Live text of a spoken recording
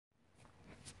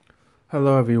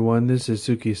Hello everyone, this is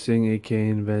Suki Singh, aka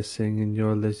Investing, and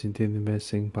you're listening to the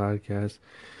Investing Podcast.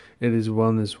 It is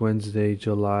Wellness Wednesday,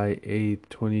 July 8th,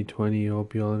 2020.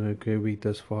 Hope you all had a great week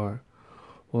thus far.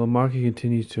 Well, the market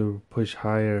continues to push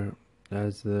higher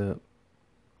as the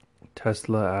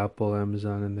Tesla, Apple,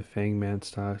 Amazon, and the Fang Man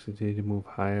stocks continue to move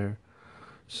higher.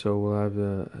 So we'll have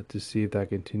to see if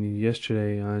that continues.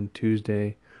 Yesterday, on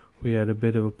Tuesday, we had a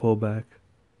bit of a pullback,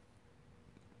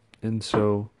 and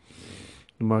so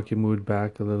the market moved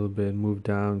back a little bit, moved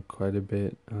down quite a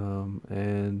bit,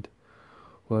 and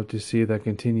we'll have to see if that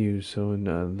continues. So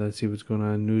let's see what's going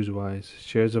on news-wise.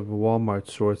 Shares of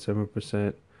Walmart soared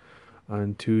 7%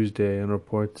 on Tuesday on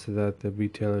reports that the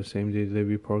retailer's same-day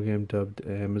delivery program, dubbed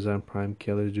Amazon Prime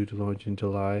Killer, is due to launch in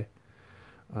July.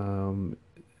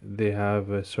 They have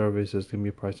a service that's going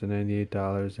to be priced at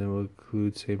 $98 and will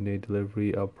include same-day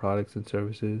delivery of products and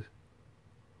services,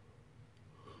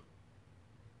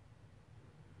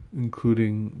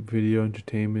 including video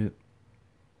entertainment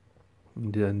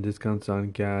and discounts on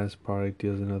gas, product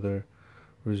deals, and other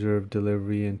reserve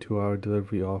delivery and 2-hour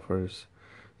delivery offers.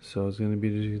 So it's going to be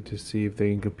interesting to see if they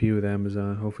can compete with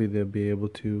Amazon. Hopefully they'll be able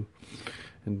to.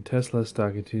 And Tesla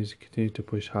stock continues to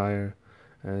push higher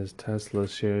as Tesla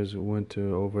shares went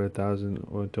to over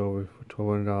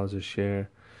 $1,200 a share.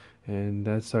 And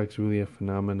that stock's really a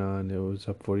phenomenon. It was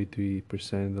up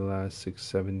 43% in the last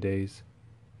 6-7 days.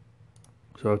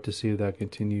 So I'll have to see if that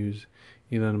continues.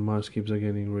 Elon Musk keeps on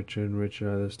getting richer and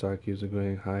richer. The stock keeps on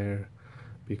going higher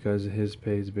because his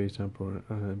pay is based on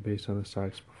the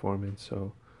stock's performance.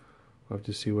 So we'll have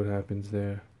to see what happens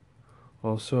there.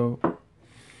 Also, the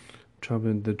Trump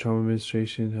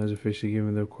administration has officially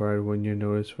given the required 1-year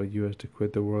notice for U.S. to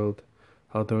quit the World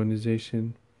Health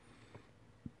Organization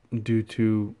due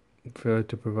to failure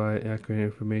to provide accurate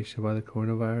information about the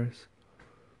coronavirus.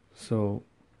 So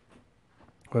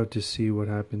we'll have to see what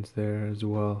happens there as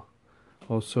well.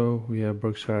 Also, we have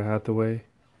Berkshire Hathaway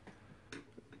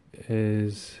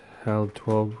is held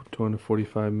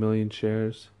 245 million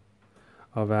shares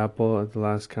of Apple at the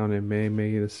last count in May,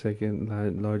 making it the second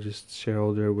largest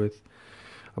shareholder with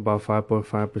about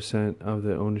 5.5% of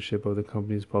the ownership of the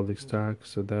company's public stock.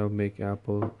 So that'll make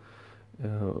Apple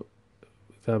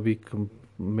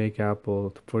make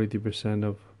Apple 43%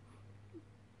 of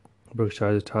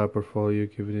Berkshire's total portfolio,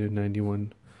 giving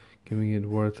it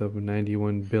worth of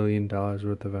 $91 billion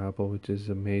worth of Apple, which is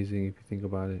amazing if you think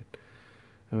about it.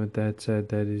 And with that said,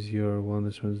 that is your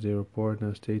Wellness Wednesday report.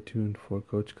 Now stay tuned for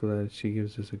Coach Colette. She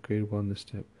gives us a great wellness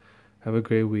tip. Have a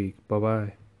great week.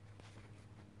 Bye-bye.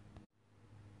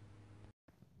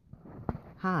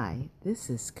 Hi, this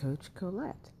is Coach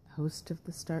Colette, host of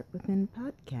the Start Within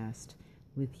podcast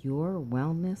with your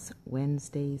Wellness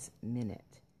Wednesdays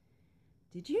Minute.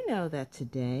 Did you know that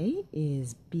today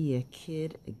is Be a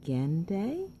Kid Again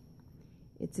Day?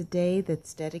 It's a day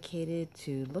that's dedicated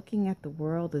to looking at the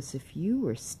world as if you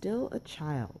were still a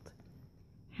child.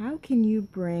 How can you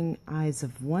bring eyes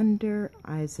of wonder,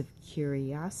 eyes of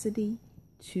curiosity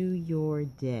to your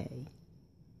day?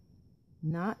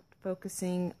 Not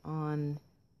focusing on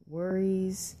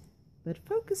worries, but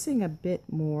focusing a bit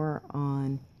more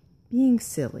on being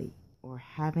silly or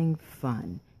having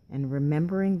fun and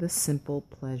remembering the simple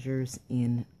pleasures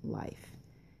in life.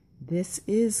 This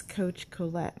is Coach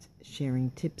Colette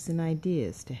sharing tips and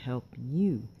ideas to help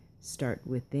you start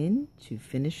within to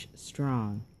finish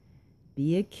strong.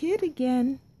 Be a kid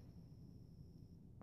again.